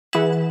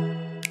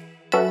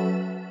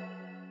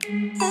Hi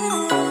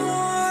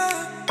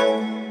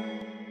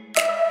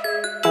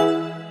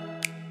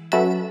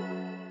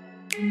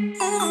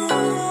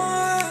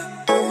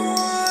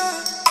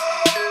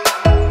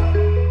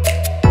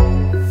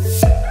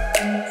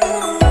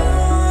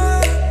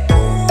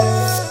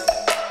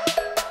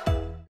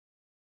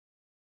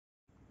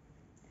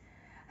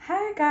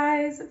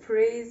guys,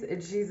 praise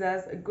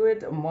Jesus.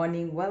 Good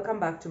morning,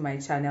 welcome back to my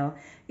channel.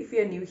 If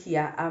you're new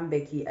here, I'm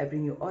Becky. I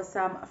bring you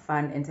awesome,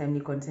 fun and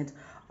timely content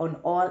on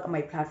all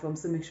my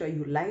platforms, so make sure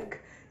you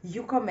like,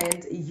 you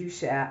comment, you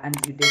share, and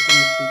you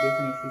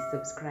definitely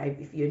subscribe.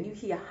 If you're new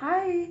here,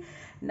 hi,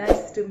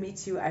 nice to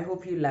meet you. I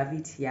hope you love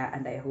it here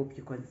and I hope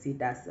you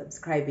consider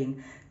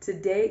subscribing.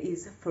 Today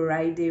is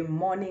Friday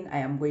morning. I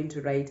am going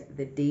to write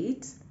the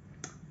date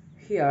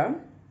here,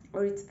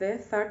 or it's the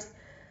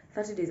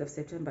 30 days of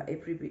September,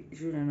 April,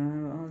 June,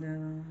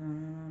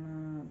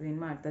 in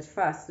March. That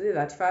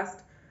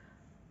first.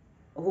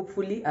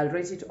 Hopefully, I'll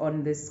write it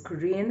on the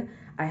screen.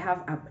 I have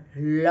a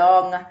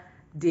long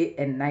day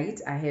and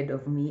night ahead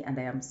of me, and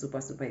I am super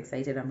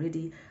excited. I'm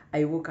ready.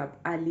 I woke up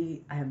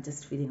early. I am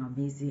just feeling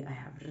amazing. I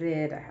have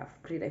read. I have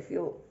prayed. I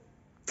feel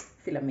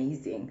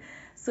amazing.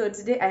 So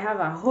today I have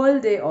a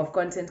whole day of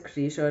content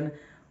creation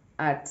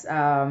at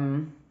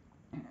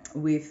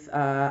with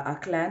a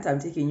client. I'm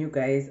taking you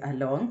guys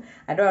along.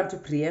 I don't want to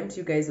preempt.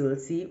 You guys will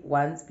see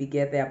once we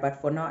get there,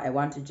 but for now I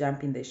want to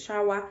jump in the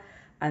shower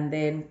and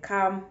then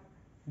come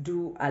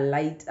do a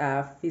light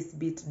face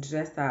beat,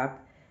 dress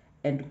up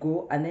and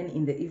go. And then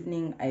in the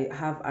evening I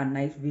have a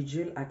night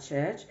vigil at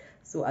church,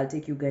 so I'll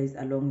take you guys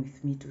along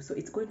with me too. So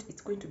it's going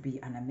to be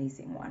an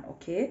amazing one.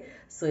 Okay,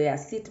 so yeah,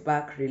 sit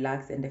back,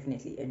 relax and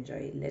definitely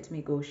enjoy. Let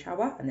me go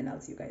shower and then I'll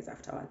see you guys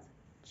afterwards.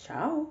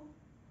 Ciao.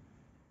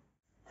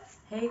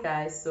 Hey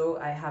guys, so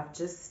I have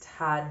just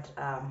had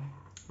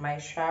my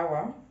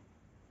shower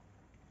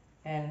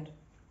and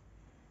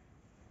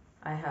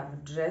I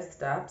have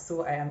dressed up.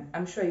 So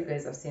I'm sure you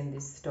guys have seen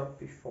this top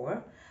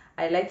before.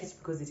 I like it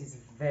because it is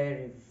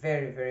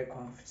very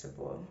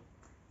comfortable.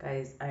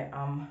 Guys, I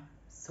am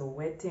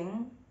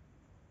sweating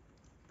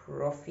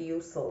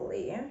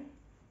profusely. And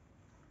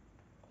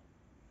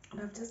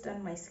I've just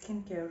done my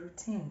skincare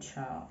routine,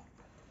 child.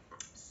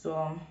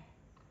 So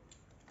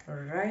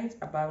right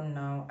about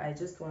now I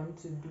just want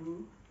to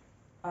do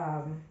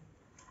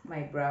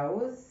my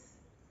brows.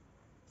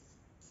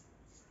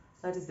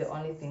 That is the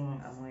only thing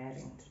I'm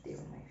wearing today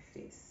on my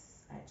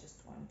face. I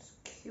just want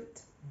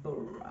cute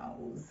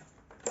brows.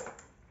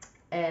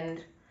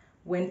 And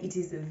when it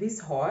is this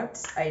hot,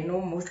 I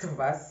know most of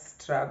us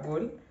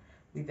struggle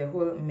with the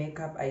whole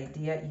makeup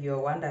idea. You're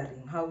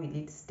wondering how will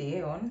it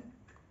stay on?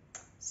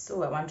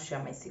 So I want to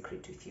share my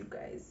secret with you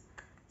guys.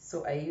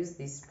 So I use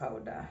this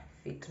powder,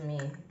 Fit Me.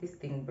 This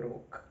thing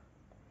broke.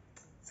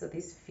 So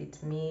this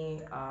Fit Me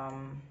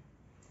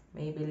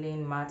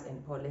Maybelline matte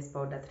and poreless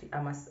powder.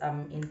 I'm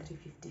in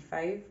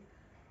 355,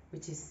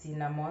 which is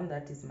cinnamon.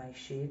 That is my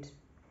shade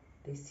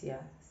this year,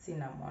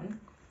 cinnamon.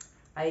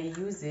 I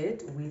use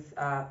it with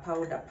a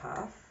powder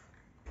puff.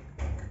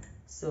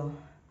 So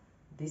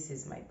this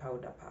is my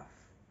powder puff.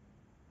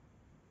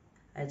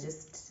 I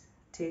just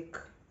take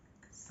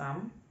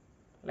some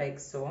like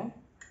so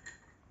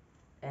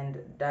and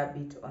dab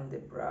it on the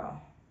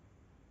brow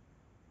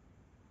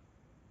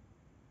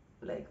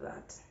like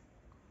that.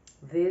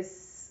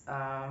 This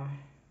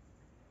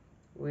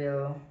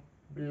will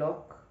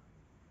block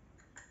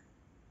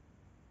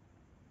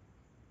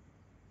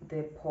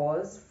the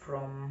pores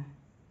from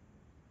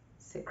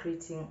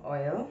secreting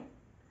oil,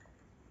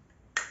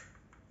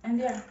 and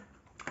yeah,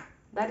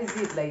 that is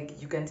it.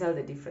 Like, you can tell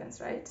the difference,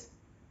 right?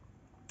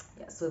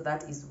 Yeah, so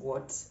that is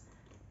what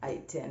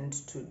I tend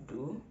to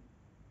do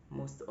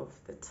most of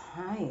the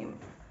time.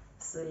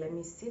 So let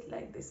me sit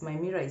like this. My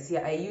mirror is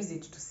here. I use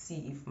it to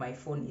see if my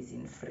phone is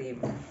in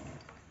frame.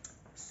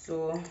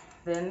 So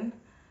then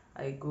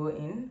I go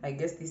in. I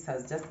guess this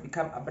has just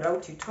become a brow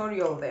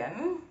tutorial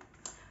then,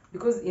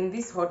 because in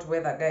this hot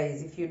weather,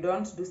 guys, if you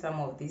don't do some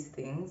of these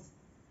things,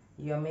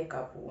 your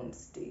makeup won't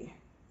stay.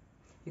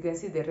 You can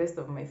see the rest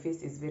of my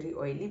face is very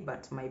oily,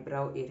 but my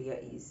brow area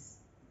is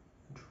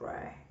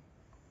dry.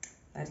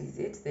 That is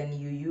it. Then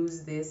you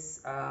use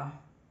this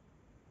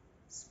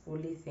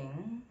spoolie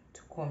thing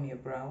to comb your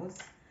brows.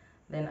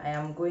 Then I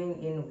am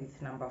going in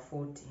with number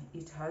 40.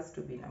 It has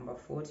to be number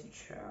 40,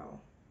 child.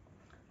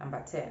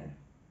 Number 10,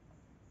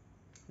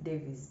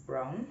 Davis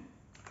Brown.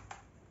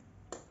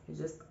 You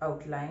just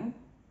outline.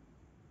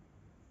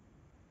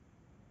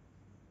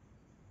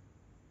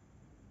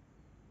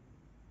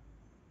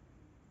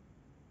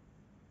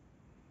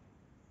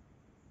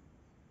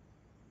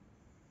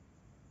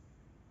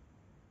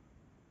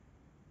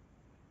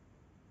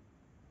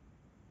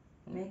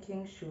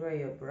 Making sure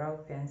your brow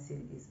pencil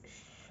is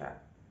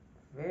sharp,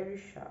 very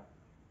sharp.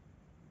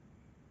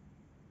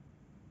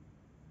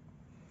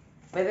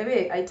 By the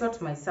way, I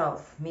taught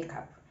myself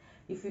makeup.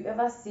 If you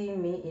ever see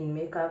me in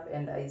makeup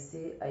and I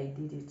say I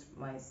did it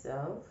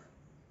myself,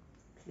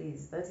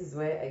 please, that is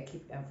why I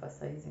keep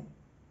emphasizing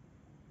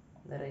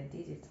that I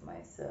did it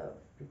myself,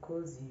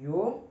 because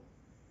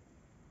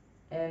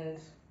and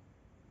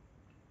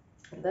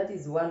That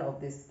is one of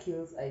the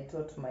skills I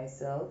taught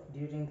myself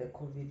during the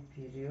COVID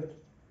period.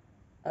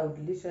 I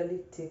would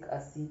literally take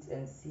a seat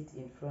and sit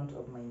in front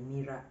of my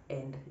mirror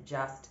and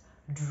just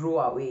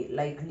draw away.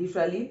 Like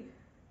literally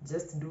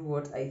just do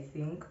what I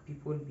think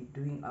people be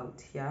doing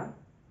out here.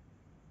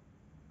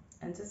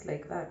 And just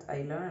like that,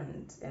 I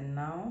learned. And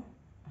now,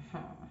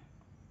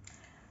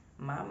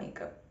 my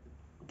makeup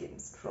getting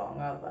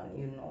stronger than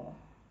you know.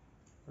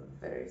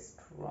 Very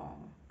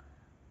strong.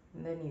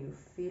 And then you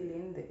fill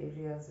in the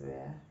areas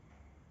where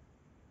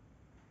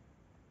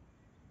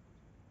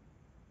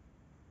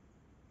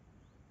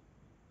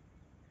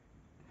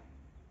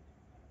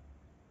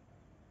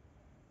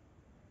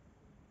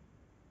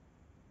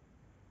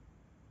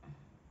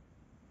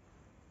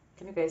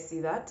can you guys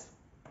see that?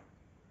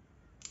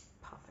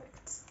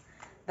 Perfect.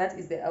 That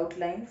is the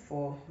outline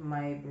for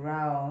my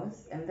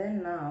brows. And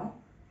then now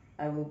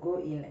I will go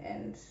in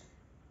and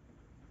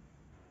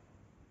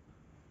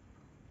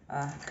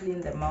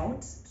clean them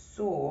out.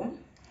 So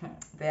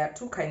there are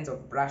two kinds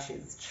of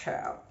brushes,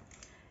 child,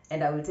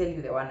 and I will tell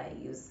you the one I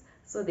use.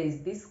 So there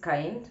is this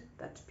kind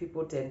that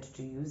people tend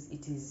to use.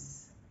 It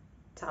is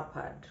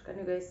tapered. Can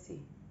you guys see?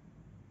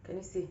 Can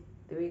you see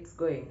the way it's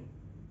going?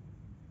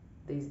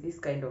 There is this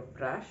kind of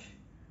brush,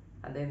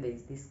 and then there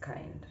is this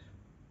kind.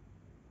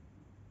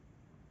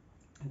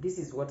 This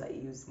is what I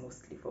use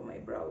mostly for my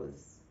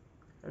brows.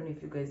 I don't know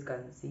if you guys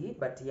can see,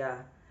 but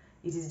yeah,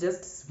 it is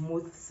just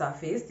smooth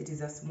surfaced. It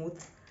is a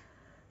smooth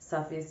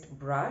surfaced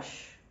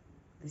brush.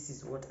 This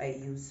is what I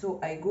use. So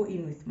I go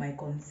in with my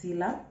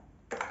concealer.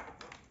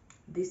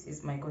 This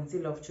is my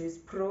concealer of choice,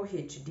 Pro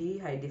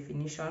HD High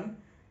Definition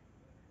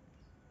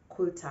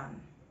Cool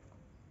Tan.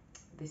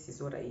 This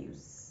is what I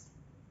use.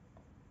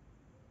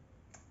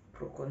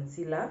 Pro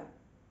Concealer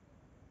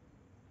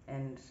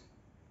and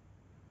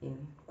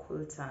in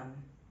Cool Tan.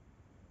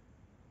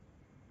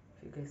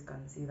 If you guys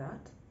can see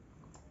that.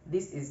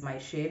 This is my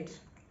shade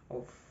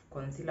of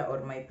concealer,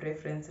 or my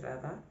preference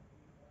rather.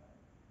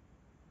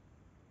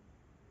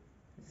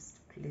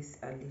 Just place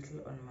a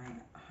little on my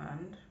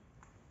hand.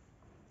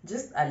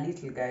 Just a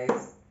little,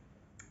 guys.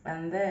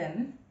 And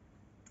then,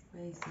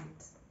 where is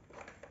it?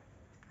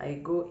 I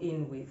go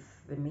in with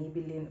the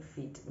Maybelline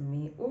Fit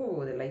Me.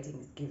 Oh, the lighting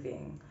is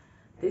giving.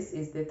 This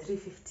is the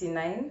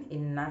 359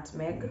 in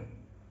Nutmeg.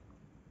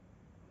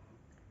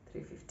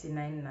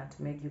 359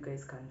 Nutmeg, you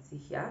guys can see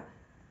here.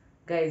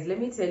 Guys, let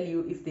me tell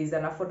you, if there's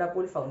an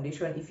affordable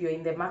foundation, if you're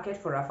in the market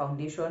for a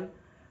foundation,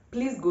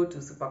 please go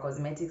to Super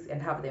Cosmetics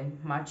and have them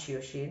match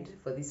your shade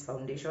for this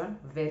foundation.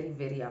 Very,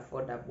 very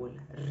affordable.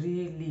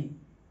 Really,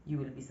 you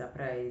will be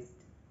surprised.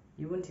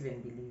 You won't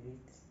even believe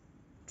it.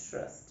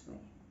 Trust me.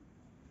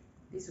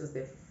 This was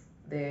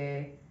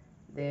the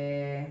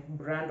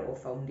brand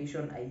of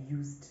foundation I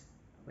used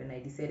when I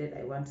decided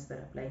I want to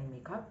start applying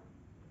makeup.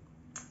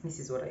 This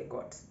is what I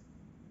got.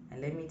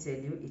 And let me tell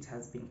you, it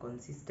has been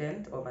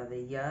consistent over the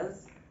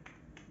years.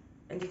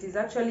 And it is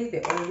actually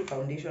the only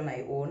foundation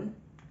I own.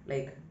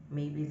 Like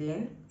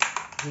Maybelline.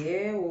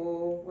 Yeah,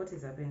 oh, what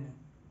is happening?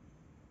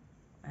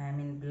 I am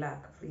in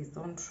black. Please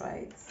don't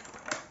try it.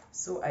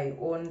 So I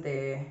own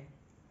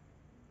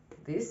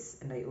this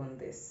and I own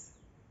this.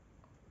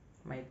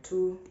 My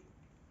two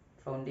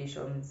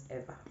foundations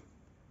ever.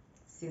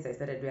 Since I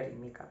started wearing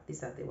makeup.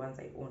 These are the ones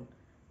I own.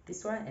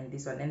 This one and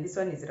this one. And this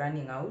one is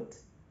running out.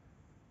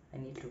 I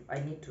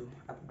need to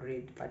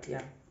upgrade, but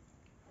yeah,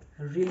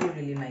 really,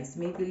 really nice.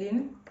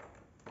 Maybelline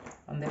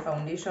on the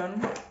foundation,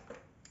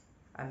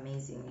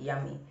 amazing,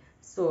 yummy.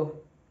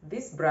 So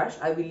this brush,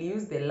 I will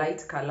use the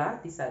light color.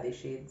 These are the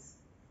shades.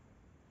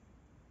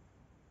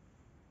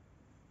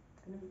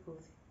 Can people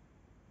see?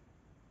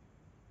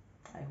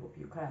 I hope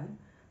you can.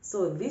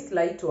 So this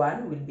light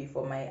one will be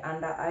for my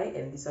under eye,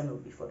 and this one will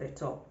be for the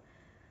top.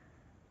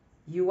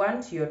 You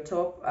want your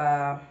top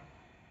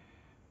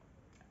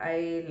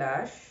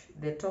eyelash,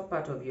 the top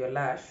part of your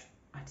lash,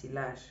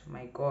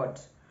 my god,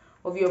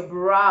 of your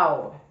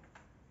brow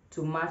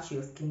to match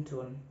your skin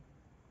tone.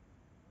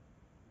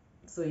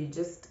 So you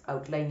just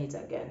outline it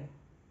again.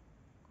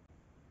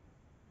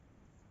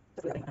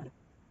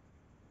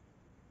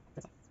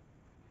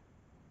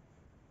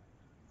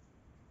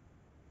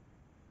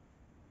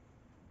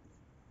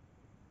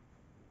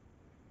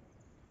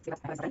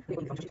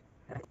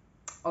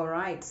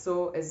 Alright,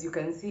 so as you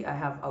can see, I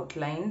have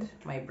outlined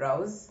my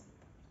brows.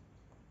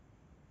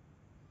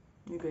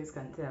 You guys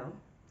can tell,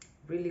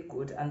 really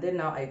good. And then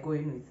now I go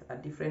in with a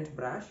different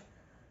brush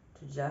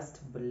to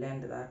just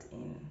blend that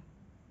in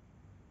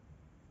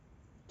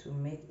to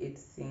make it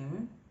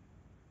seem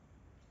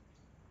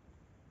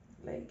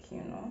like,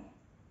 you know,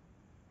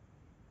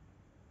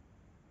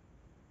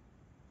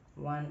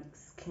 one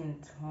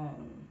skin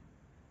tone.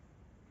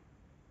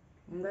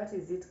 And that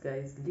is it,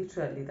 guys.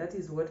 Literally, that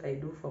is what I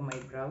do for my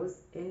brows.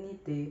 Any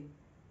day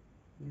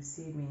you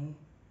see me.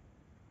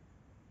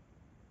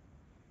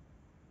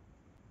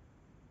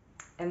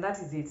 And that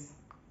is it.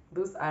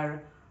 Those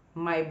are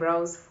my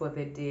brows for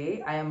the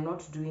day. I am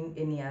not doing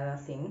any other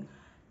thing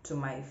to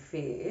my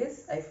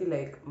face. I feel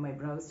like my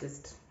brows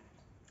just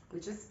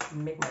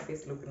make my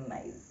face look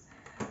nice.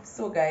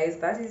 So guys,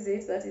 that is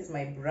it. That is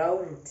my brow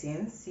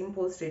routine.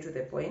 Simple, straight to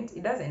the point.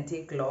 It doesn't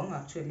take long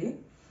actually.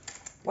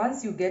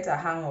 Once you get a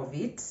hang of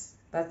it,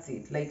 that's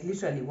it. Like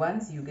literally,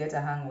 once you get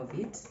a hang of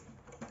it,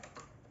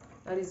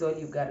 that is all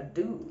you gotta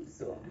do.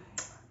 So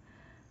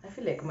I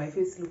feel like my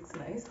face looks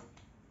nice.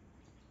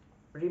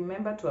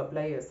 Remember to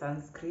apply your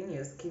sunscreen,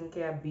 your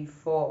skincare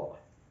before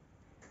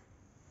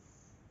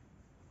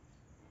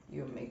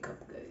your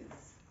makeup,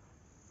 guys.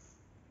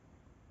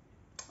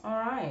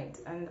 Alright,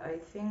 and I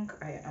think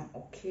I am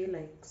okay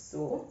like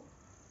so.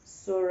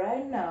 So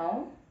right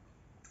now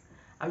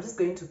I'm just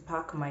going to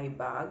pack my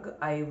bag.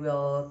 I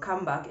will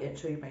come back and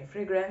show you my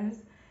fragrance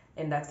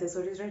and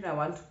accessories. Right now I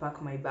want to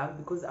pack my bag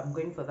because I'm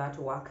going for that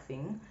work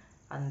thing,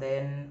 and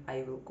then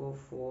I will go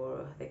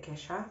for the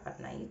kesha at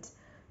night.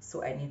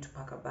 So I need to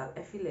pack a bag.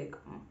 I feel like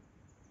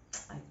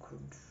I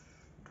could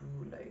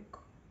do like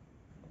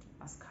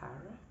mascara.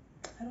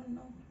 I don't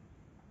know.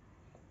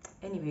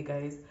 Anyway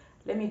guys,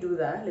 let me do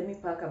that. Let me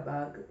pack a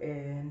bag,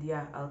 and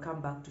yeah, I'll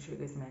come back to show you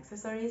guys my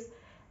accessories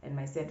and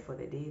my set for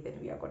the day. Then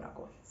we are gonna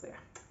go. So yeah,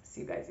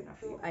 see you guys in a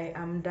few. I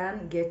am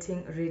done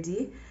getting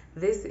ready.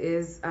 This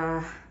is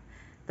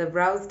the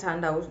brows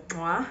turned out.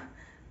 Mwah.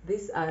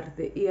 These are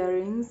the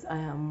earrings I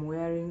am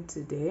wearing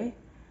today,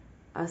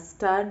 a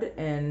stud,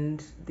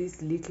 and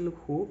this little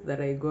hoop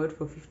that I got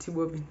for 50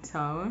 bob in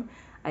town.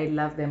 I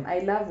love them. I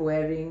love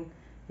wearing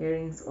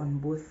earrings on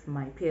both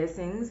my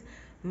piercings.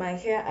 My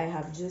hair, I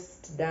have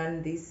just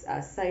done this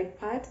side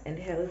part and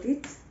held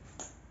it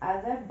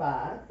at the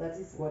back. That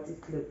is what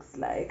it looks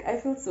like. I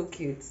feel so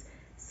cute,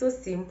 so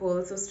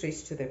simple, so straight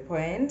to the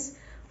point.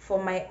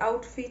 For my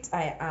outfit,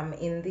 I am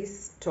in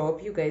this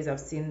top. You guys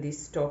have seen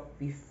this top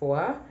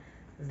before,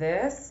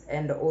 this,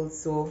 and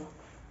also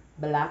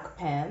black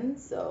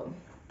pants. So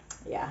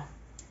yeah,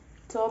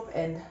 top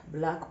and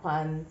black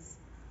pants.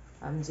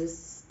 I'm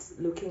just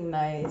looking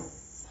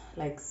nice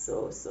like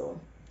so. So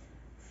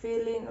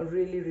feeling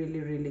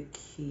really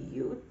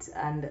cute.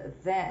 And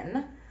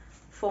then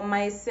for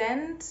my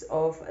scent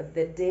of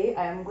the day,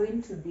 I am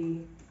going to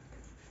be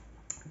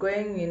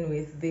going in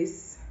with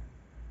this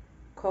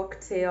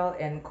cocktail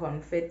and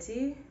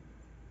confetti.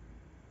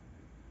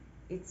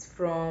 It's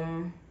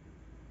from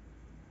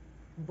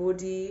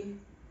Body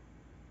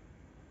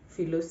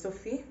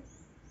Philosophy,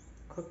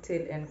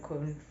 cocktail and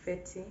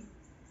confetti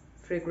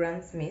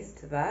fragrance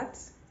mist, that.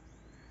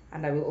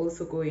 And I will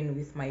also go in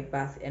with my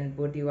Bath and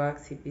Body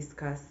Works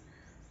hibiscus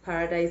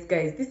paradise.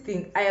 Guys, this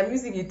thing, I am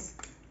using it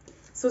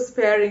so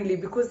sparingly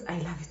because I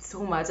love it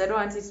so much. I don't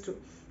want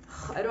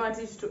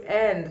it to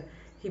end.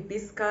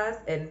 Hibiscus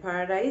and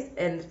paradise,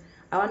 and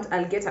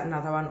I'll get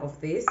another one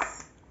of this.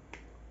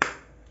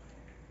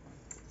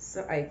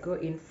 So I go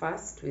in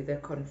first with the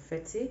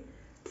confetti.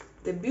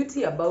 The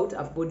beauty about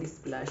a body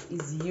splash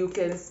is you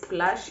can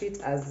splash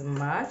it as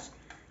much.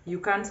 You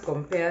can't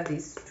compare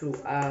this to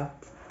a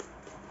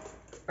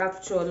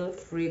actual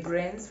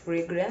fragrance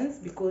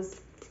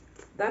because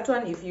that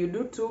one, if you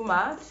do too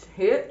much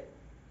here,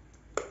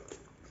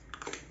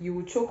 you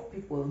will choke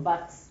people.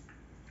 But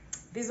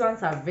these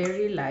ones are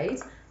very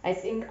light. I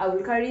think I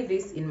will carry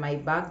this in my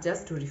bag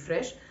just to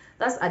refresh.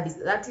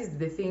 That is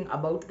the thing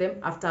about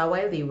them. After a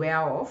while they wear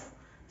off,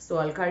 so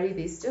I'll carry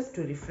this just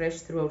to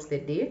refresh throughout the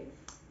day.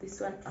 This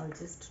one I'll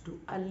just do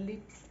a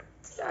little,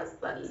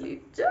 just a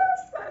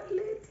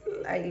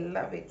little. I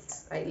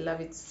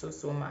love it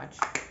so much.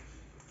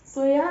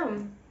 So yeah,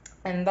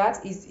 and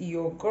that is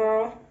your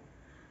girl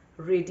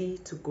ready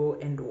to go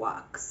and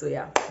work. So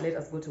yeah, let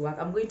us go to work.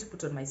 I'm going to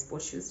put on my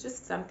sports shoes,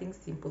 just something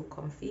simple,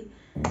 comfy.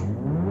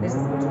 Let us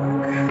go to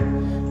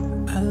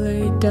work. I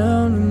lay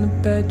down on the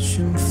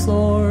bedroom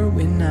floor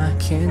when I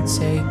can't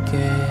take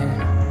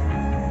it.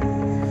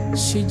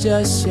 She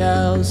just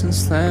yells and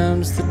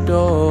slams the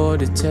door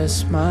to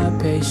test my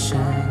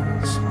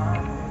patience.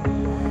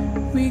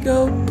 We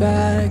go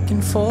back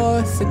and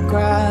forth, I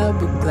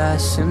grab a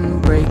glass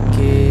and break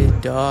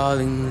it.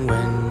 Darling,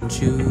 when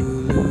you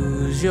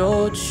lose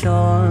your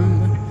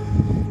charm,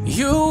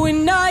 you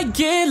and I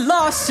get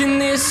lost in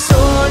this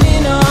on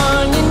and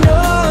on and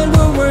on,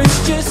 but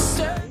words just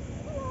say.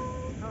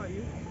 How are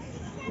you?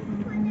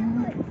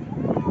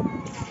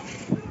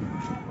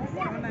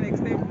 Next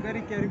time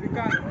gari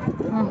kiharibika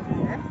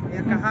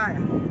ya kahaya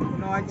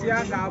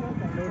unawachianga hapo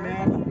ndio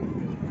unaenda.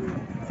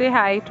 Say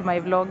hi to my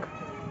vlog.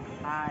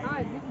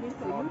 Hi.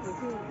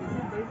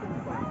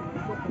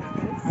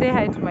 Say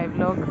hi to my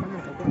vlog.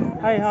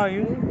 Hi, how are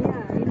you?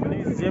 My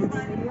name is James.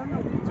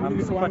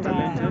 I'm super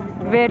talented.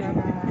 Very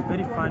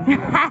funny.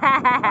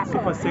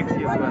 Super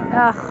sexy as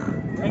well.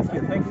 Thank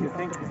you.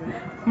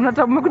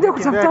 Mmekuja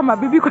kutafuta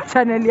mabibi kwa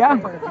channel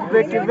yangu.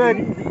 Becky,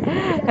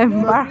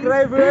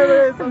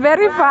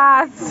 Very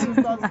fast.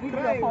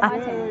 Subscribe.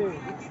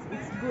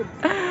 It's good.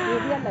 You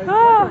realize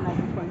what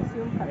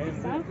consume.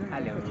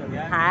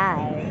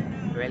 Hi.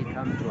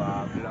 Welcome to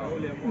our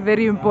vlog.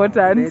 Very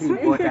important. Very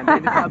important.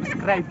 And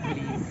subscribe,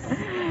 please.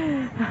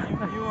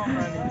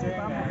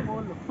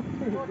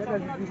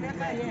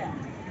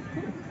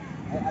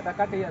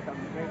 Atakata hiyo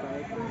subscribe.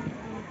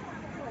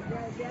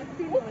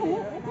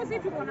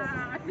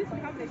 At least we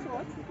have the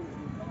shorts.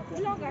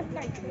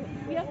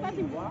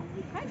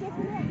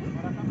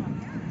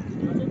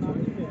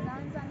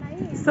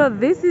 So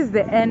this is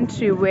the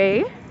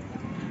entryway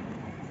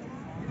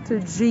to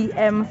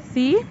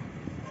GMC.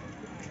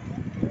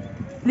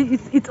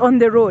 It's on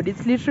the road.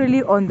 It's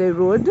literally on the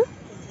road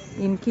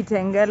in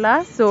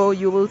Kitengela. So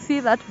you will see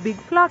that big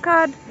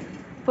placard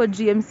for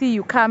GMC.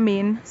 You come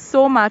in,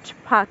 so much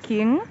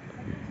parking.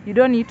 You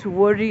don't need to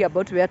worry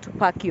about where to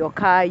park your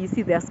car. You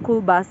see there are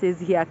school buses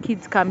here.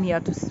 Kids come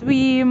here to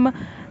swim.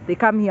 They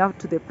come here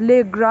to the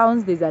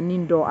playgrounds. There's an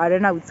indoor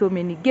arena with so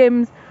many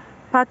games.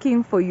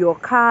 Parking for your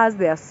cars.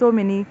 There are so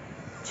many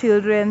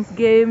children's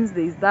games.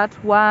 There's that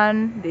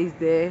one. There's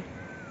the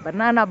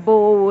banana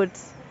boat.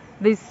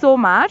 There's so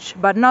much.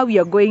 But now we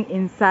are going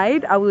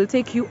inside. I will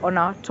take you on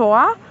a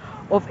tour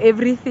of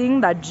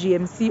everything that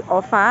GMC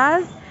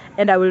offers.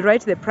 And I will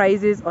write the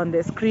prices on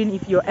the screen.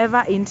 If you're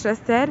ever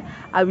interested,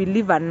 I will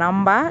leave a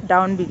number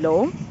down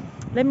below.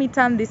 Let me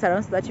turn this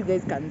around so that you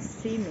guys can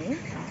see me.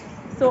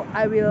 So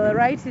I will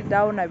write it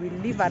down. I will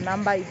leave a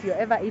number if you're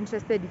ever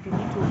interested. If you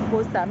need to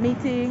host a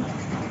meeting,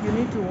 you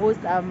need to host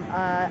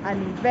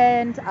an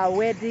event, a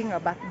wedding, a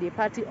birthday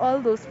party, all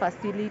those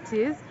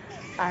facilities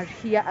are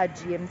here at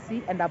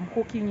GMC, and I'm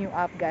hooking you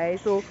up,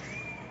 guys. So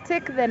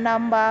take the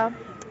number,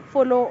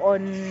 follow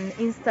on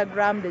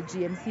Instagram the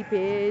GMC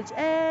page,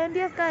 and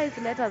yes guys,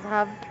 let us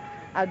have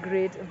a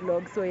great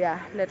vlog. So yeah,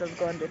 let us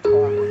go on the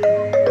tour.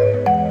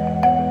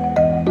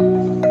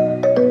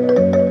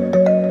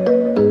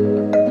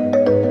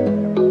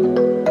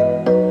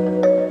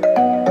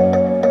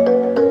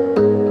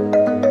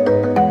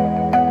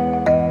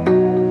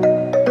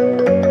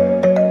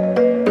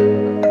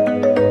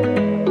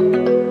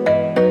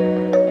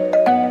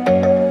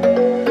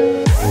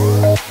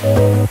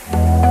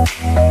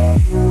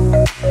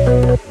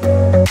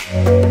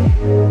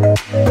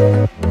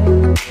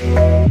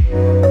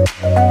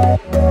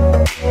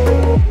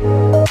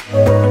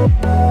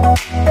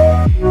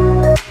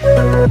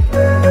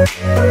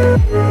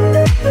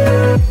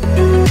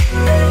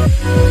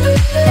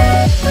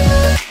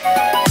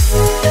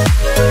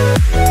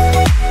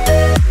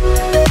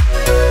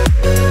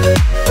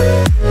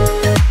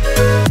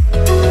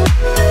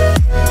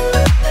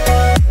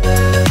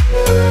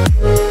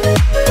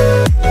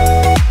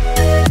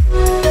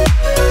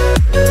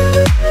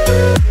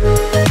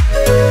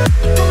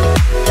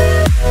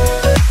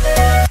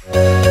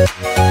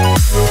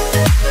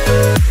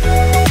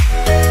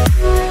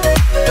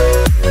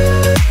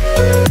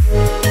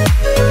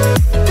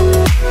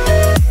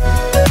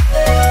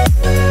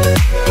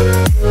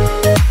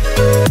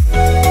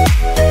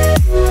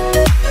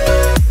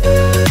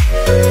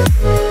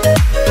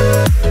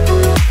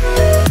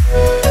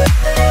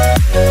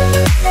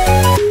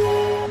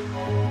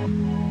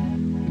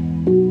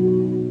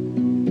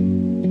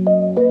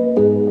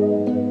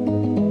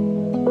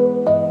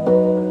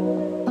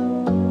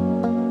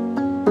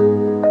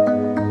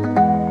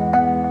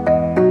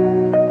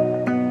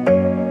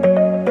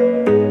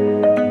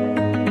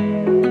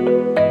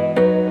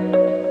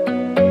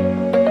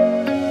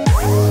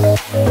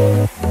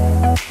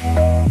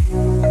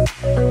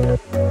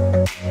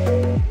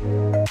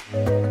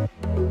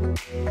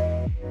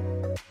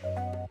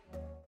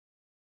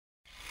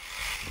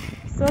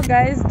 So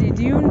guys, did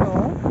you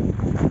know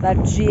that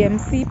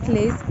GMC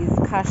Place is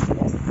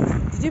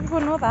cashless? Did you people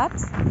know that?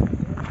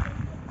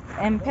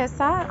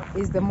 M-Pesa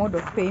is the mode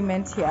of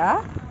payment here.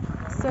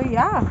 So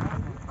yeah,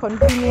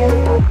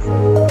 convenient.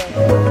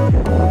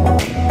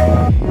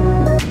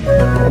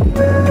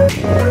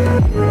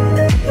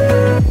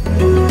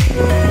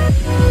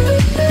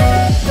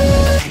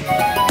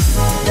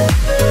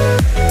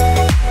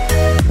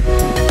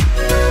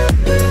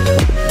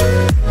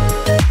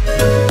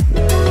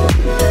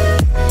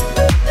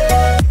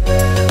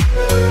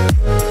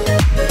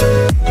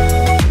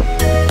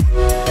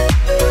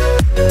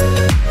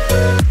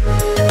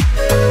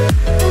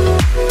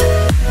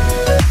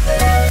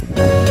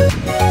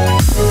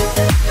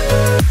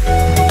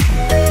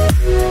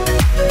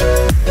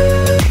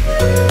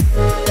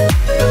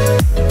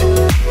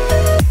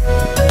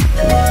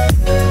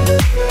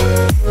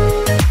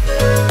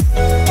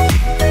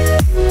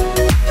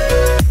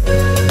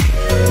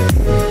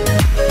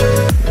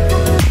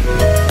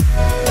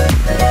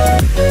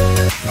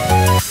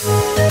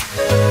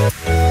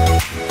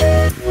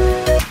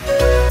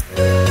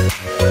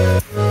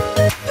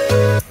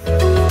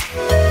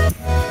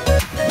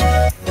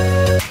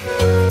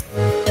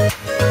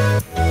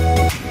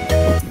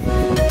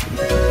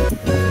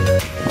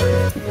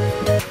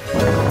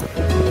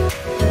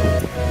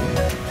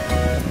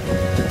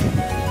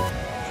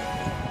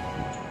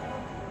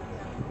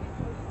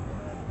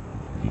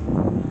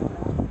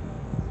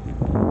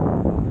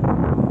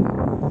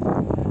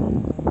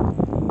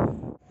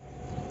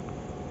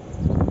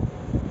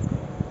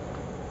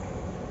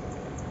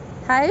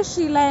 Hi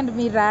Sheila and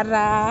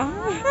Mirara.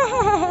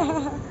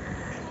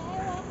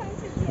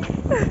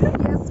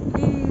 Yes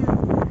please.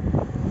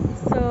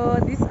 So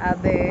these are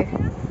there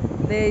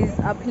is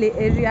a play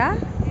area,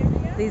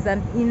 there is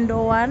an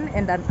indoor one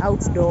and an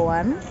outdoor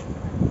one.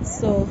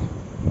 So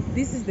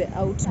This is the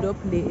outdoor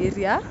play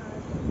area.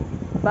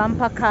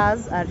 Bumper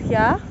cars are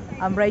here.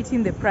 I'm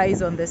writing the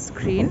price on the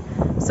screen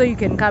so you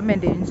can come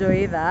and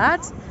enjoy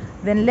that.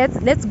 Then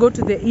let's go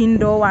to the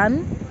indoor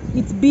one.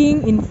 It's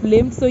being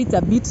inflamed, so it's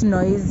a bit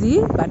noisy,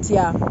 but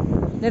yeah,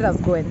 let us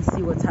go and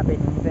see what's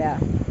happening there.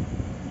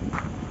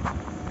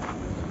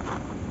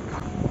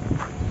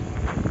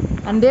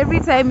 And every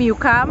time you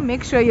come,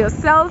 make sure your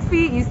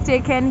selfie is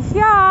taken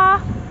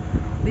here.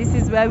 This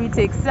is where we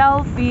take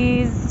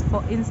selfies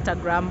for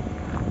Instagram.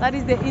 That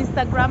is the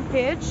Instagram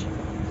page.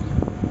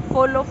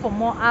 Follow for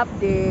more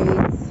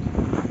updates.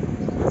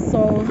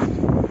 So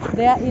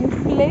they are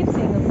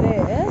inflating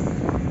this.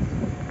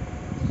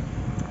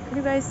 Can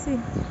you guys see?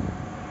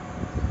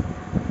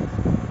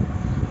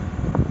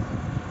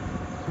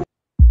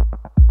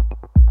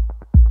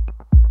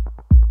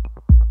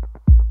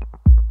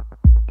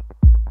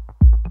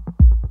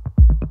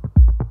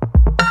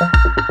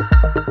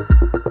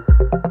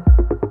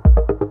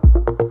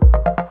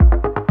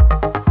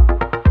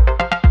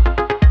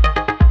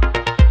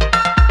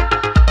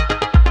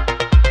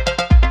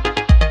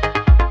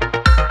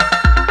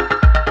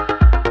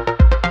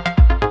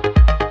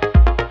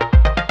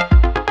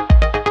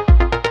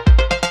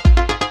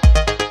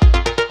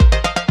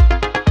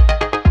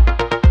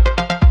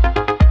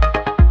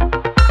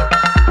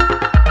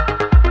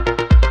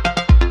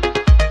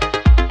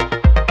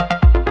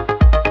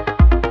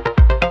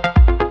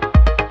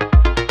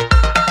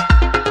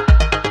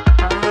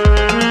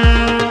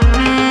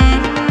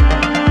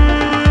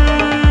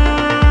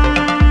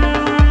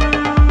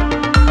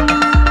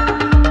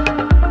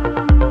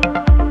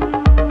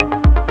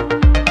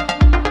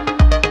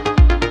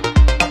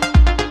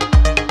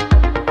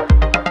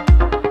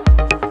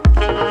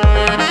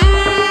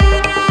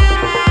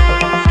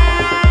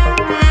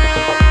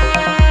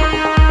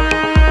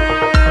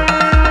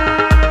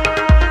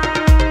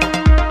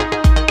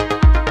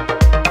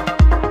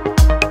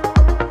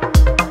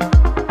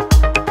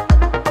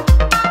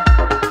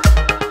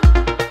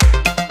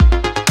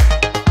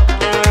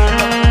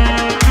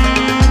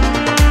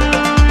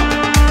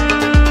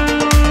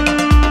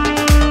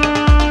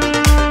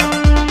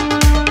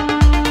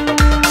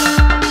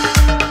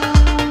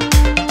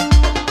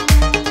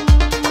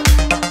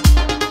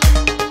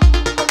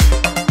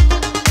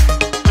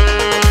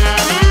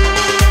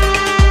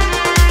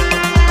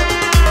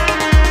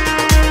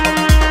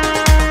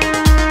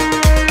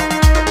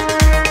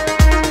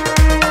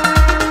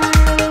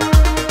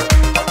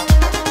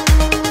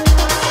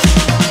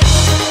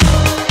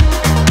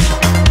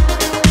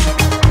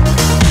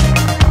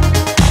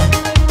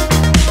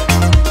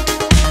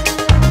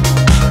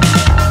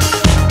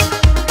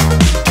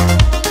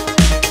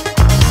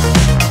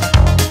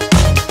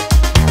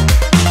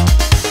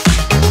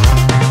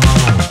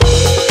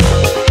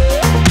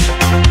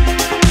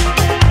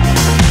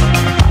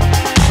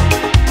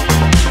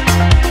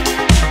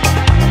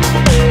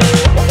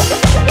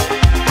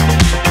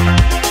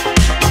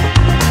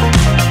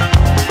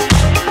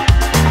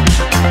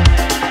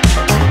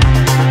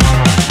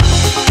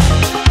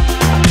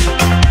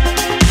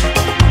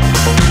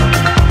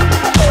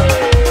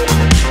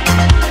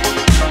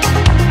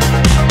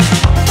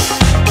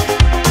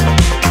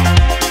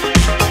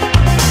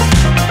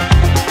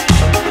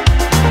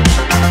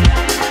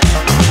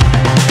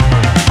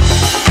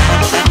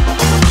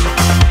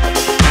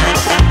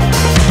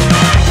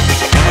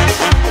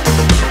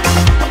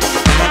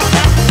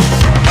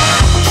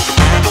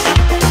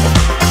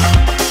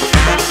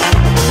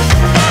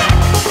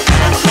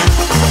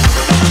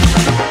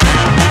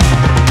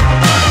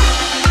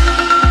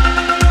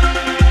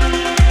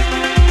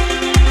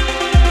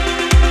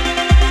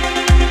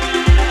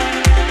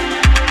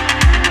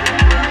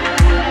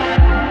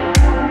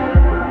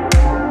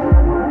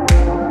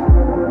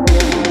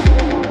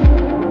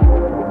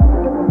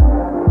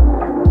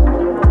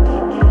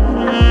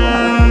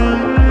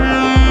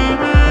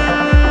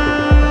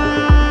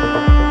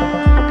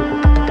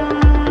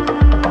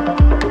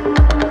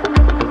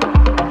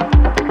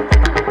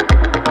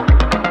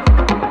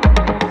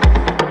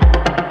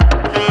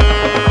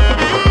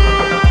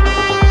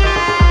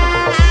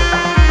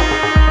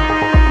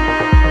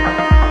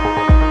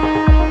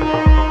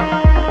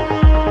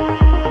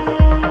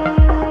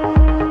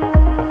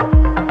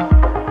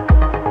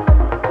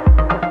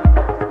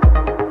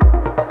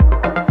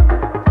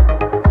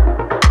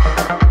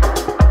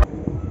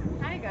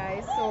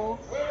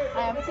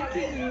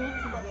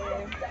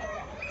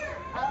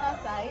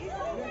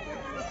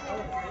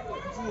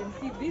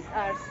 These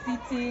are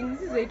sitting,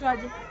 this is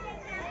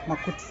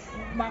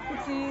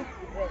Makuti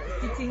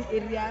sitting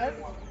areas.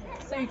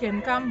 So you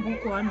can come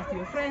book one with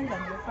your friends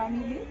and your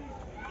family.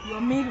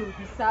 Your meal will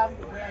be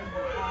served where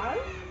you are.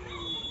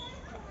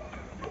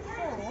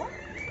 So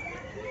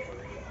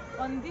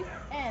on this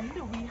end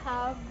we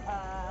have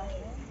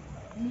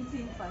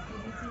meeting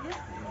facilities.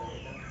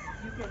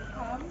 You can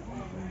come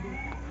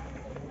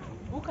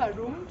and book a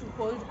room to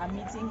hold a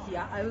meeting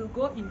here. I will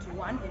go into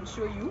one and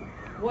show you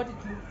what it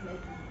looks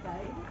like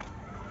inside.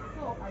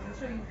 So I will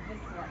show you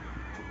this one.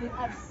 There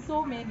are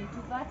so many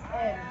to that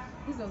end.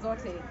 This was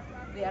hotel.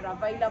 They are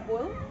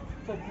available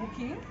for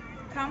booking.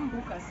 Come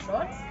book a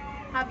slot,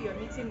 have your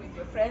meeting with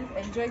your friends,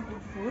 enjoy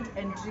good food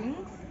and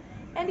drinks,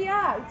 and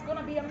yeah, it's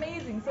gonna be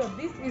amazing. So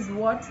this is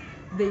what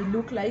they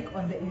look like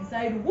on the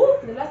inside. Woo!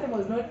 The last time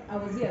I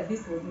was here,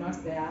 this was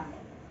not there.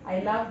 I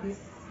love this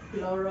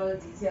floral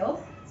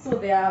detail. So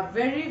they are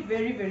very,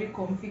 very, very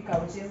comfy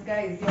couches,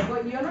 guys.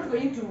 You're not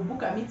going to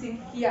book a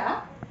meeting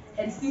here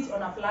and sit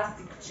on a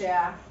plastic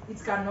chair.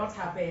 It cannot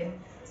happen.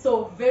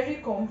 So very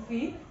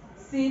comfy.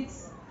 Sit,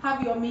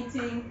 have your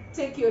meeting,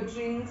 take your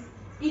drinks,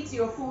 eat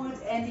your food,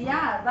 and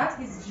yeah, that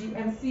is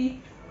GMC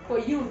for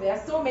you. There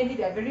are so many.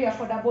 They are very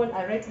affordable.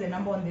 I write the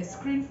number on the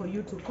screen for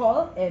you to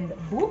call and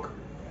book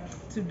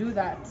to do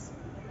that.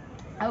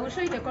 I will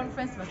show you the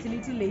conference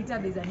facility later.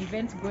 There's an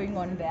event going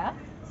on there.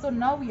 So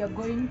now we are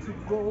going to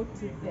go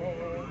to the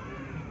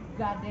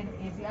garden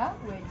area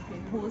where you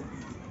can host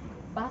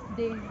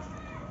birthdays,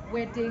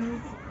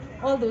 weddings,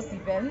 all those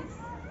events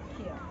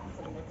here.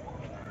 So let's go.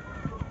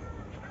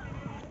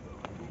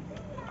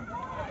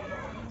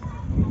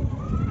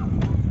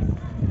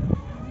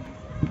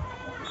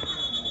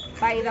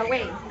 By the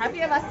way, have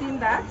you ever seen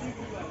that?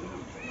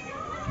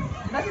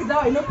 That is how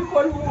I know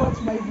people who watch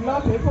my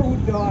vlog and people who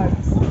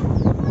don't.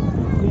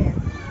 Yes,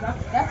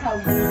 that's how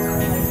we do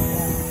it.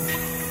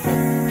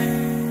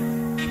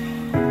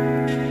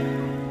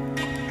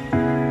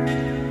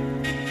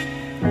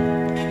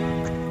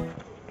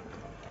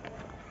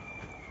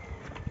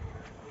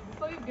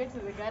 Before you get to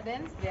the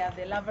gardens, there are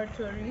the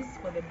lavatories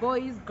for the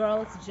boys,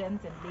 girls,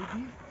 gents, and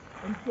ladies.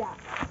 And yeah,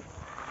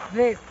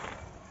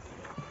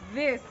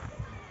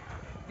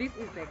 this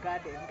is the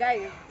garden,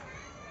 guys.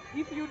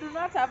 If you do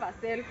not have a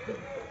selfie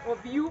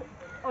of you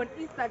on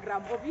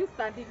Instagram of you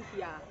standing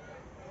here,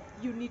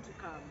 you need to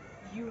come.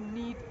 You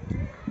need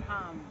to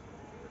come.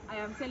 I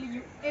am telling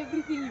you,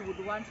 everything you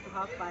would want to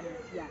have fun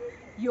is here.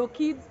 Your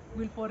kids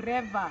will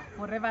forever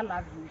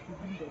love you if you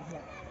bring them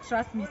here.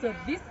 Trust me. So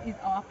this is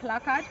our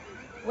placard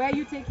where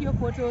you take your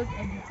photos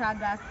and you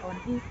tag us on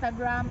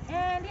Instagram.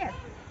 And yes,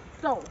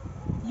 so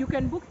you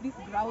can book these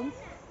grounds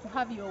to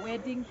have your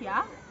wedding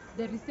here,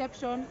 the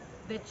reception,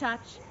 the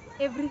church,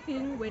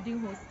 everything wedding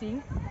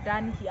hosting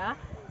done here.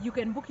 You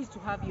can book it to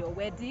have your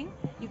wedding.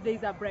 If there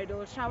is a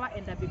bridal shower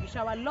and a baby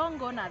shower, long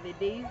gone are the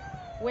days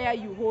where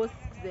you host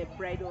the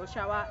bridal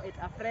shower at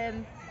a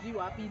friend's.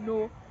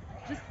 No,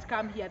 just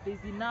come here.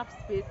 There's enough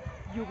space.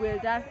 You will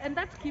dance, and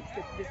that keeps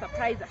the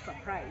surprise a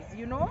surprise.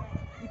 You know,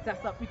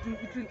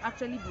 it will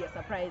actually be a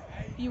surprise.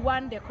 If you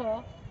want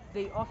decor,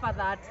 they offer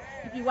that.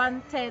 If you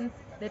want tents,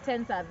 the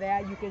tents are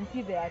there. You can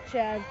see there are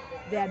chairs.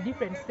 There are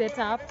different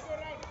setups.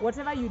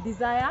 Whatever you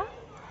desire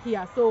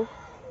here. So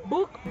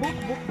book.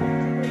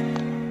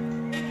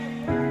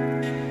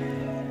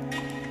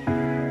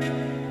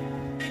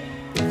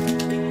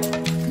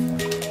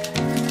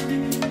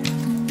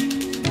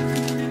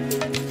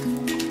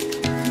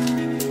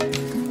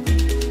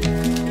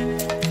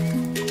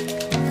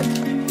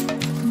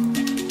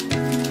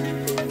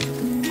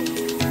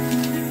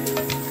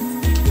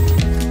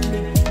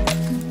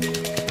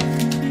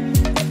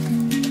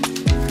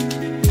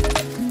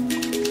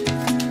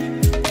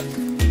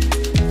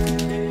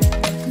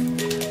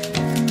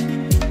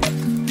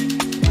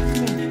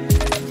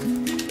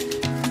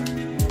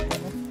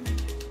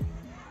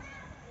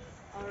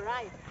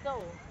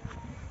 So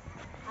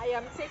I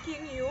am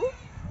taking you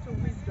to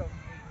wisdom.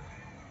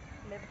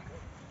 Let's go.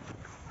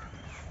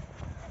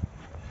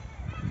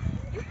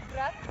 This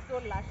grass is so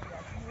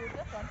luscious. You will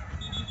just want to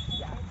sit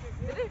here.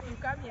 The day if you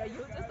come here,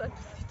 you'll just want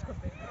to sit on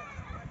the grass.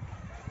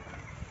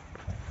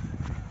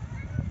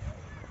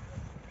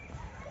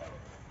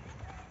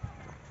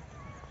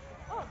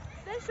 Oh,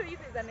 did I show you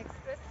there's an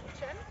express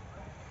kitchen?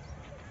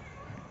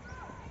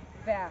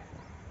 There.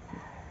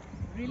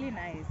 Really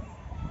nice.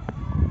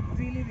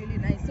 Really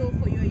nice. So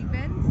for your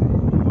events,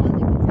 all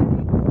the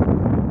catering,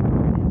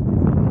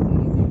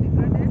 you're using the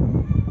garden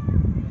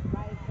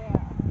right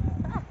there.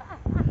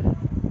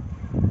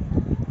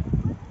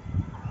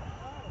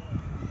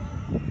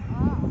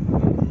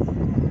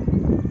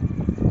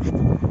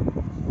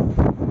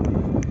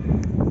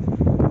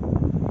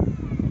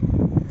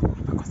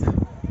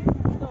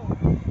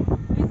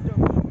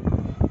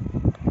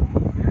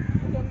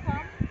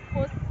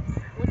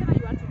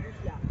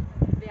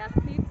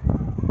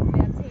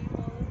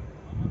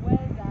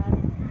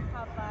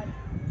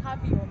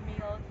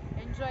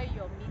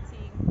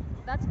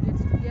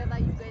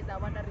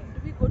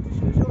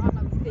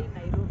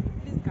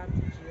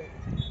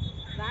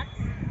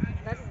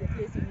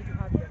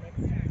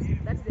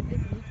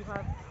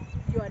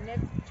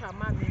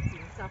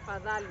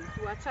 Tafadhali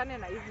tuachane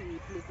na hizi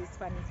places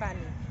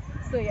funny.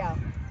 So yeah,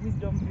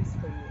 wisdom breeze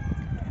for you.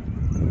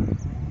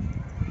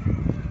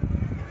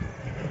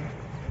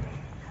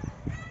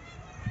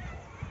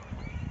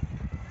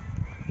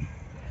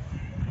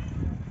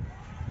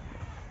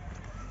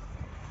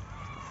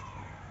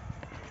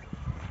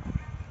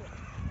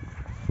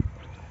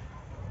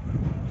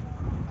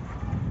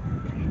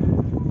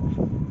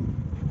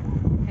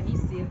 Can you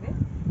see this?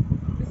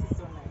 This is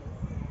so nice.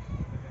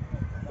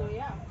 So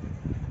yeah,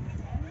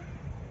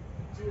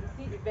 GMC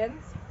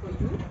events for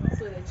you.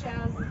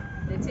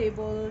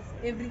 tables,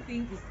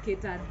 everything is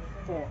catered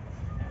for.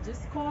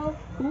 Just call,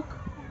 book,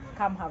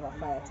 come have a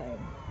fire time.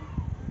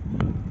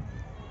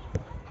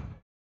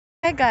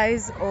 Hi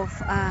guys of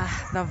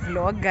the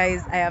vlog.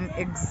 Guys, I am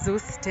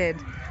exhausted.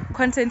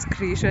 Content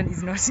creation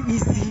is not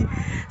easy,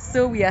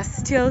 so we are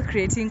still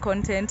creating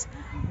content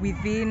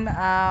within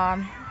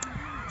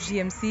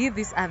GMC.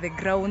 These are the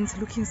grounds,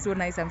 looking so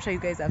nice. I'm sure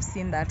you guys have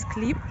seen that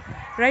clip.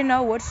 Right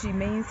now what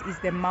remains is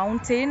the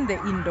mountain, the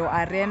indoor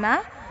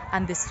arena,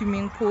 and the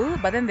swimming pool.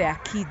 But then there are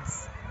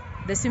kids.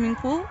 The swimming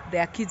pool,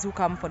 there are kids who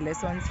come for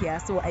lessons here,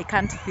 so I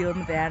can't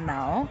film there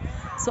now.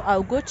 So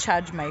I'll go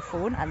charge my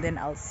phone and then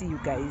I'll see you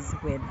guys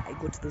when I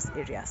go to those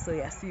areas. So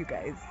yeah, see you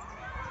guys.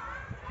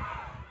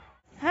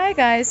 Hi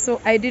guys,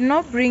 so I did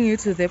not bring you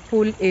to the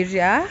pool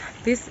area.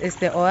 This is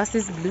the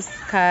Oasis Blue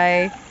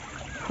Sky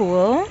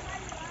pool.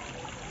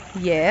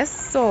 Yes,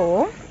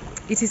 so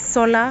it is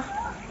solar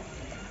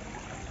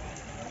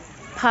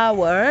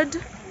powered.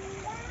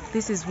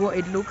 This is what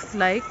it looks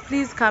like.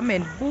 Please come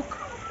and book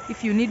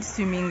if you need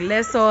swimming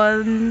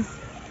lessons.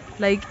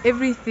 Like,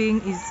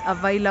 everything is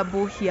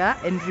available here,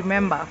 and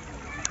remember,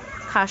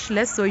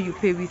 cashless, so you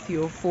pay with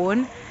your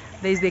phone.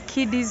 There is the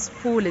kiddies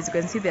pool. As you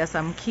can see, there are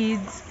some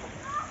kids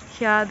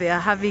here. They are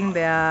having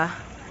their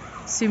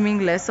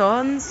swimming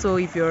lessons. So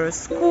if you're a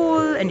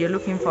school and you're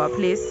looking for a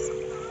place,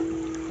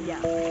 yeah.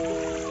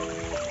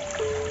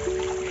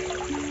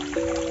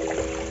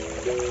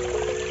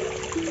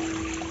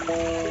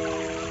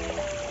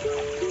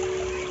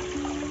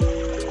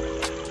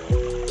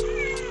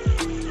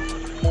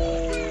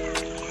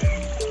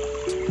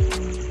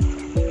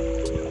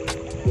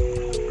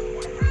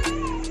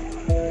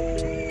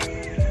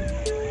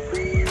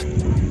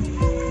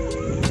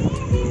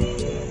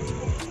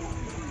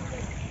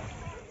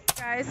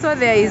 So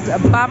there is a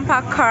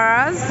bumper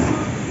cars.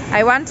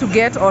 I want to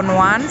get on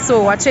one,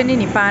 so wacheni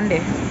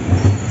nipande.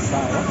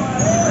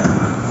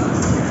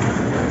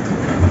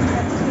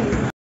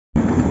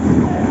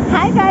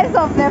 Hi guys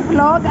of the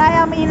vlog, I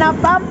am in a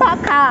bumper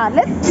car.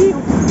 Let's see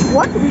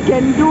what we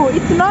can do.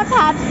 It's not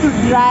hard to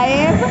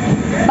drive,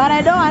 but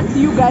I don't want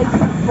you guys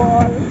to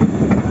fall.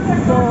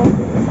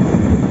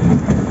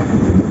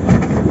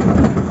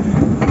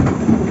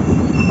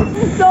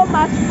 So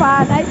much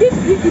fun. I didn't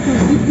think it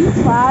would be this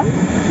fun.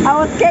 I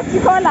was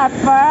skeptical at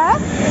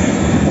first,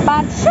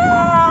 but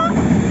sure,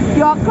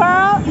 your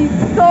girl is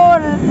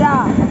sold.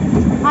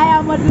 I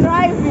am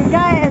driving,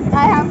 guys.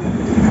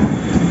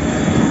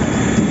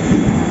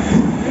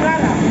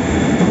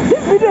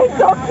 This video is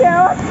so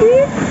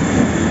chaotic,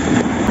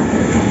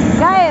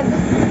 guys.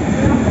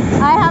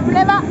 I have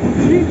never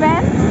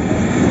driven,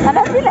 and I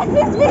feel like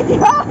this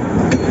video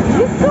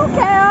is too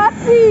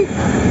chaotic.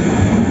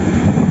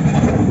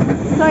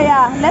 So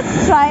yeah,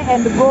 let's try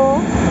and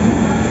go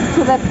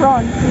to the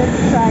front.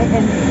 Let's try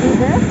and do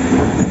this.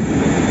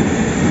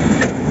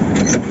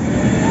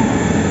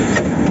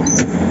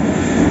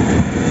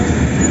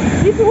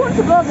 It won't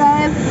go,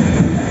 guys.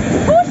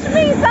 Push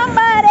me,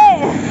 somebody!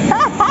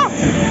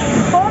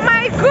 Oh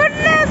my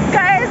goodness,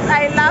 guys,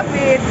 I love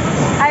it.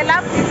 I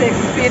love this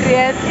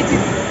experience. It is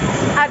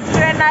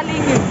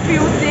adrenaline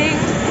infusing.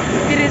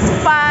 It is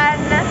fun.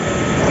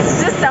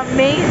 It's just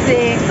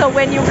amazing. So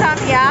when you come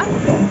here,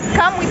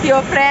 come with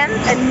your friends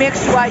and make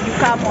sure you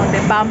come on the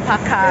bumper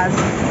cars.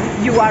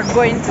 You are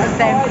going to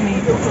thank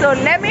me. So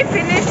let me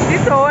finish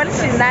this whole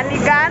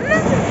shenanigan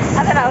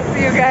and then I'll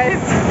see you guys.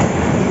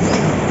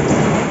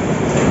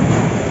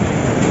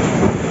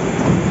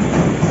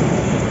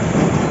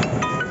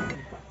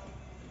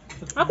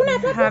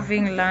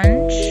 Having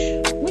lunch.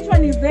 Which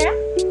one is there?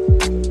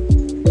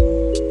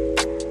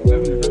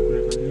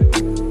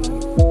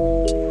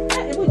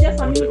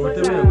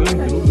 Whatever you're going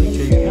through, make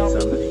sure you eat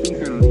something.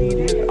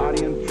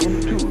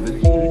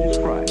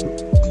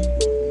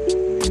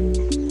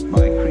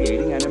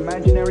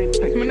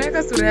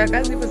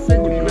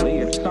 Usually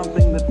it's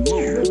something that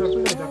moves.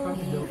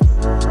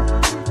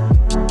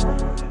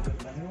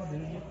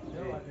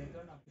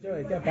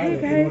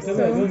 Hey guys, so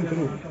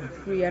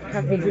we are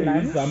having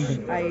lunch.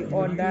 I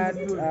ordered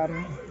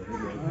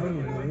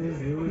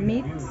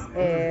meat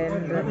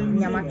and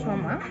nyama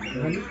choma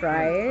and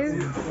fries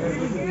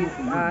with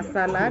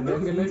salad,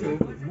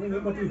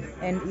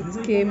 and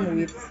it came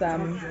with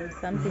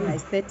something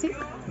aesthetic,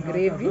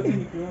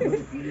 gravy.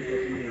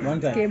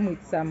 It came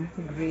with some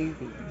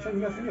gravy.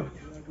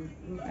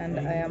 And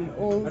I am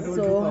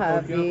also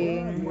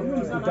having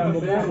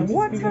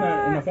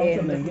water,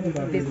 and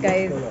this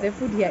guys, the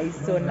food here is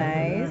so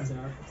nice.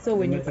 So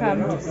when you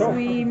come to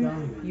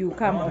swim, you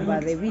come over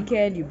the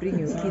weekend, you bring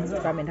your kids to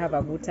come and have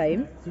a good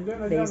time.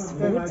 There is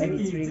food and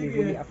it's really,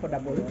 really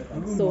affordable.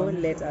 So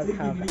let us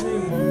have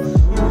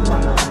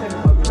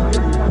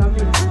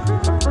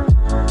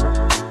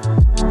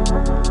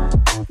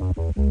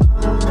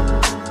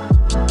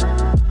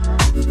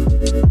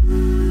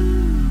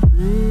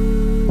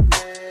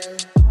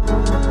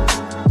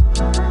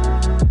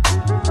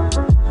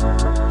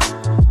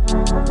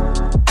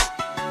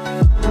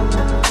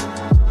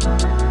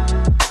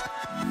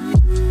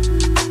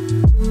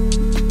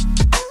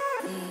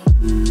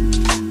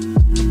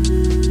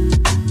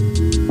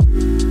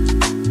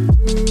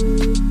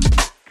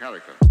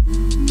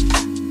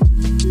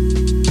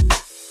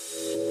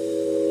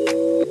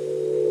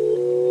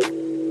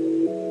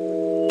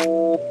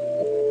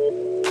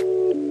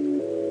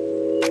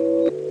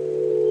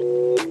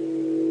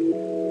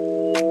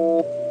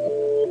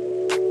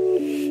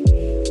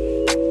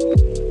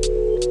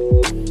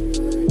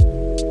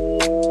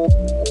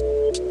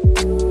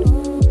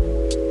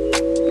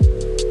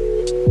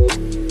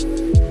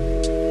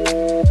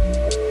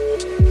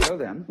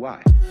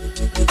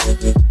Hi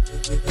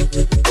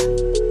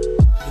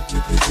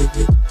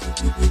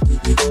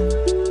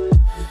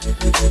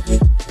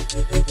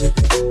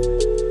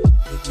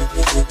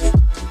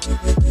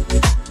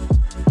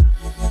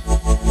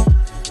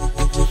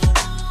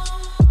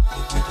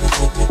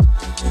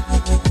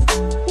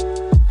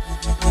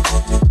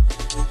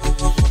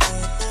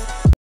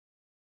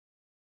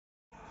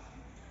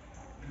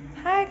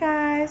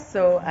guys,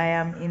 so I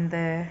am in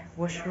the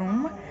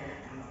washroom.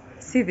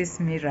 See this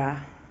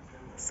mirror,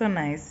 so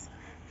nice.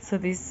 So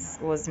this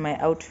was my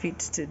outfit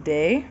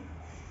today,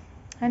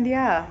 and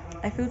yeah,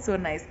 I feel so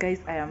nice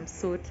guys. I am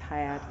so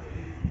tired.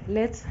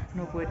 Let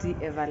nobody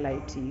ever lie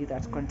to you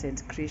that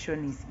content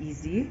creation is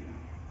easy.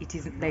 It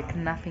is like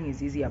nothing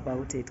is easy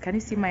about it. Can you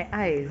see my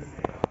eyes?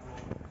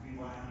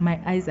 My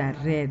eyes are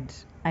red.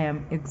 I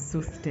am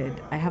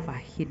exhausted. I have a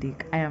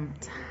headache. I am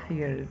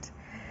tired.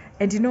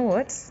 And you know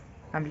what?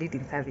 I'm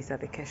leading service at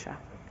the Kesha.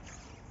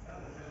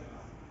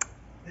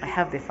 I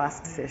have the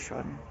first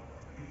session.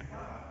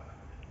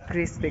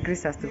 The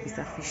grace has to be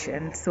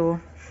sufficient. So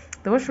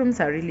the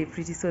washrooms are really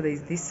pretty. So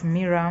there's this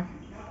mirror,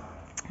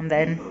 and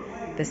then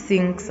the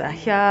sinks are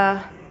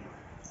here,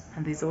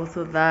 and there's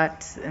also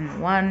that, and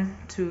 1,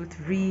 2,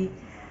 3.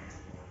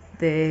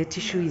 The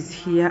tissue is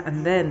here,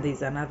 and then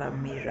there's another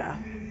mirror.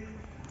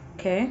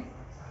 Okay.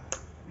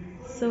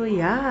 So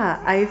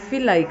yeah, I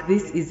feel like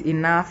this is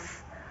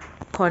enough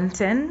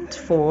content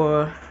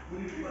for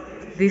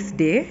this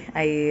day.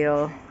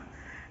 I'll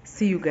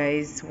see you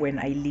guys when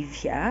I leave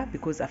here,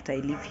 because after I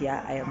leave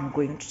here I am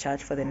going to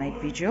church for the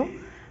night vigil.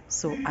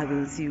 So I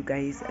will see you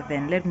guys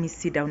then. Let me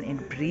sit down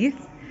and breathe,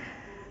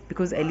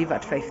 because I leave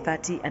at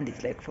 5:30 and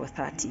it's like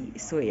 4:30.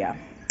 So yeah,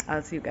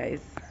 I'll see you guys.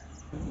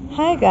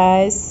 Hi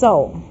guys,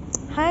 so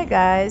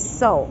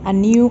a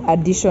new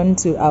addition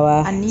to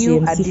our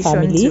GMC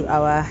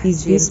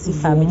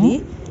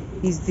family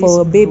is this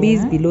for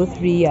babies below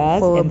 3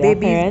 years and their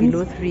parents.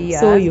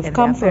 So you've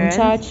come from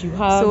church, you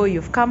have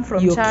your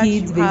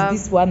kids. There's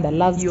this one that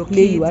loves to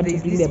play. You want to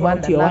bring them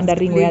out. You're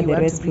wondering where the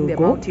rest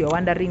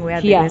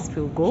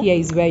will go. Here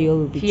is where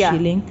you'll be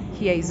chilling.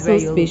 So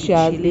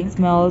spacious. It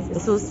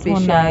smells so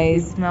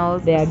nice.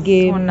 There are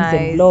games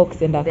and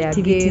blocks and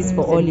activities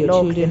for all your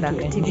children to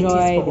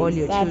enjoy.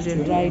 There's art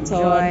to write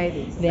on.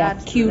 There are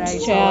cute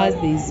chairs.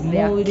 There's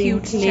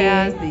molding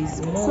clay.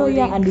 So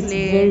yeah, and it's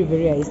very,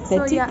 very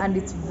aesthetic.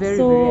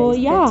 So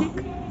yeah,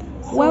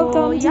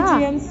 welcome to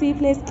GMC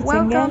Place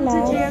Kitengela.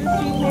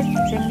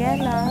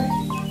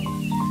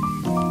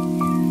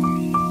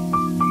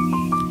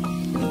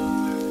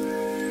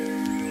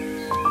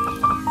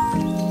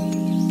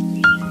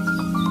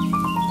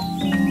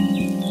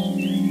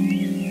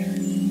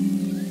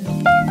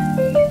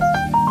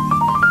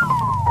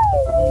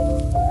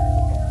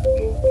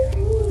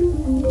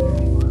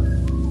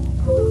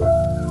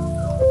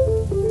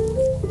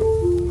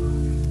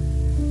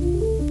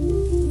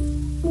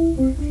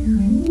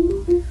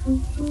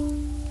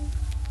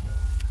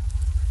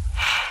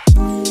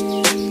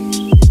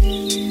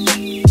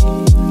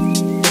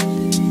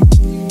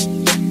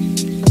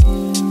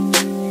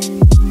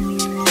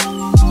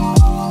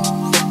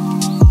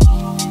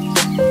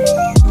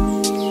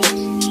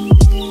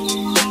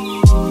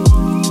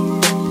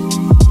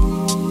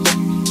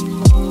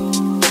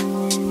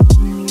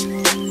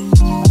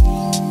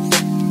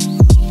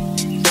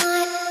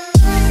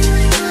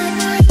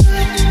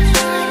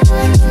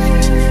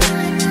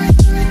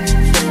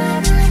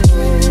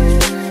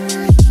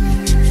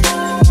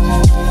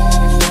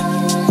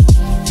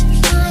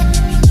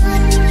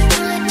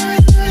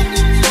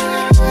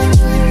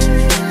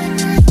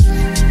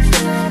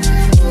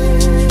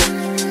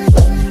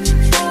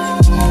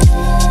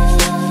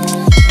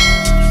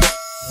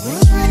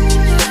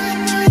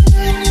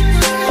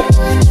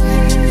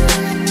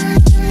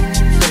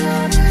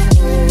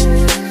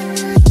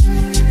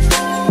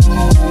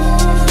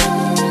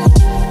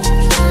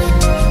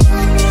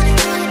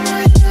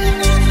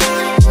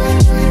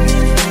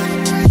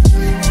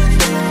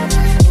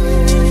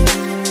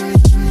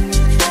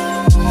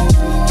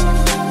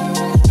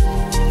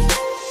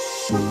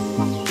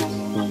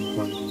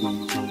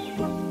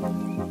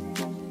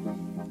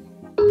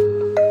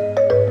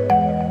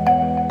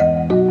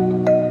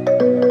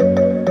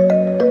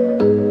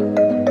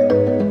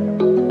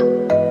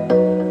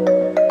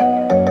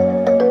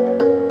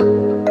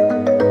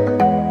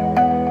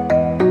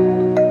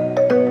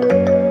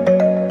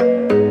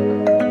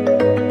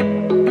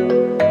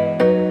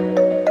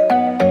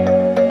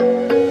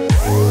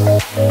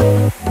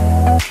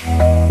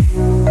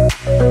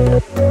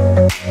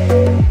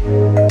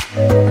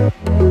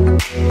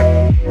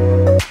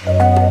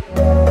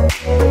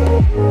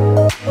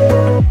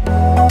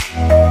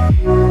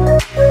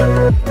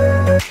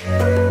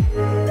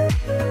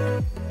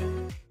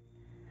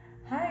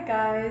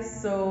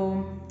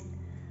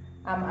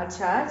 I'm at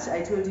church.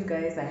 I told you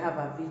guys I have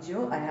a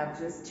video. I have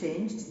just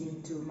changed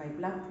into my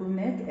black pull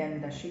neck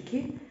and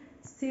dashiki,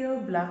 still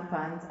black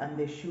pants and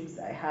the shoes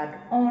I had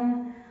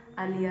on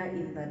earlier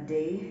in the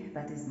day.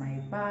 That is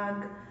my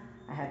bag.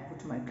 I had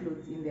put my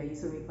clothes in there. You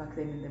saw me pack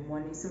them in the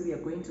morning. So we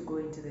are going to go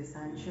into the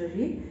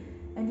sanctuary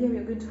And yeah,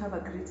 we're going to have a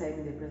great time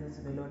in the presence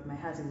of the Lord. My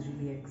heart is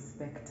really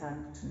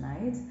expectant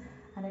tonight.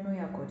 And I know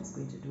yeah, God is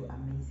going to do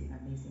amazing,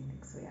 amazing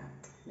things. So yeah,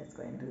 let's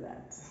go and do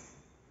that.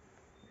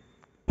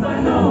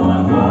 I know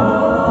I'm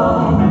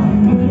wrong.